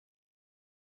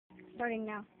Starting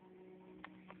now.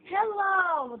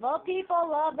 Hello, the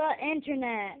people of the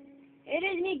internet. It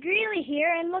is me, Greeley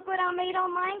here, and look what I made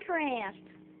on Minecraft.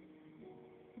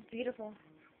 It's beautiful.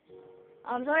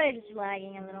 I'm sorry, it's just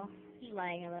lagging a little. Just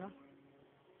lagging a little.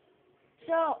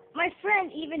 So, my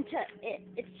friend even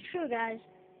it's true, guys.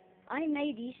 I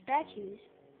made these statues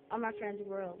on my friend's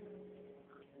world.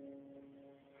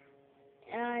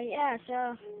 Yeah,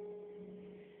 so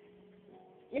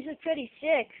this is pretty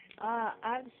sick. I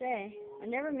have to say, I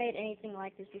never made anything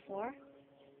like this before.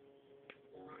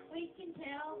 We can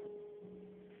tell.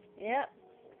 Yep.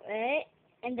 Wait,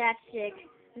 and that's sick.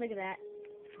 Look at that.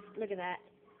 Look at that.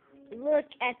 Look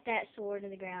at that sword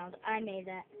in the ground. I made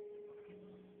that.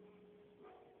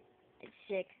 It's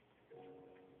sick.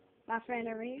 My friend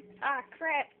over here. Ah,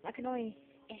 crap! I can only.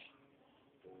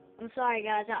 I'm sorry,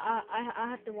 guys. I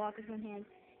have to walk with one hand.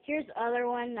 Here's the other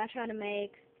one I try to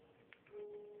make.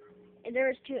 And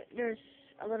there's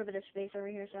a little bit of space over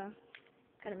here, so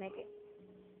gotta make it.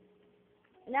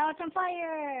 Now it's on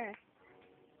fire.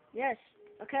 Yes.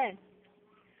 Okay.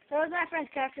 So as my friend's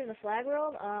Capture the Flag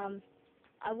World,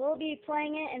 I will be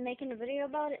playing it and making a video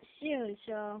about it soon.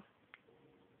 So,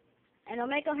 and I'll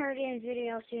make a Hunger Games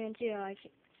video soon too.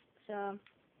 So,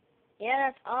 yeah,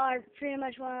 that's all. I pretty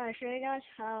much want to show you guys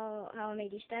how I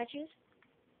made these statues.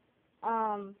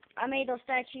 I made those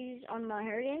statues on my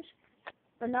Hunger Games,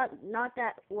 but not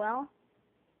that well.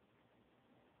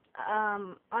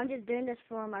 I'm just doing this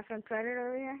for my friend Predator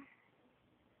over here.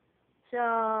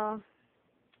 So,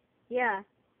 yeah,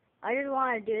 I just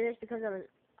wanted to do this because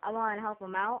I wanted to help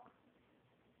him out.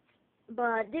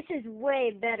 But this is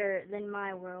way better than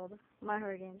my world, my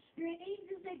Hunger Games. Grenade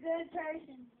is a good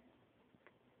person.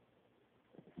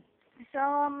 So,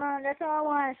 that's all I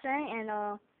want to say, and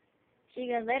see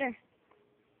you guys later.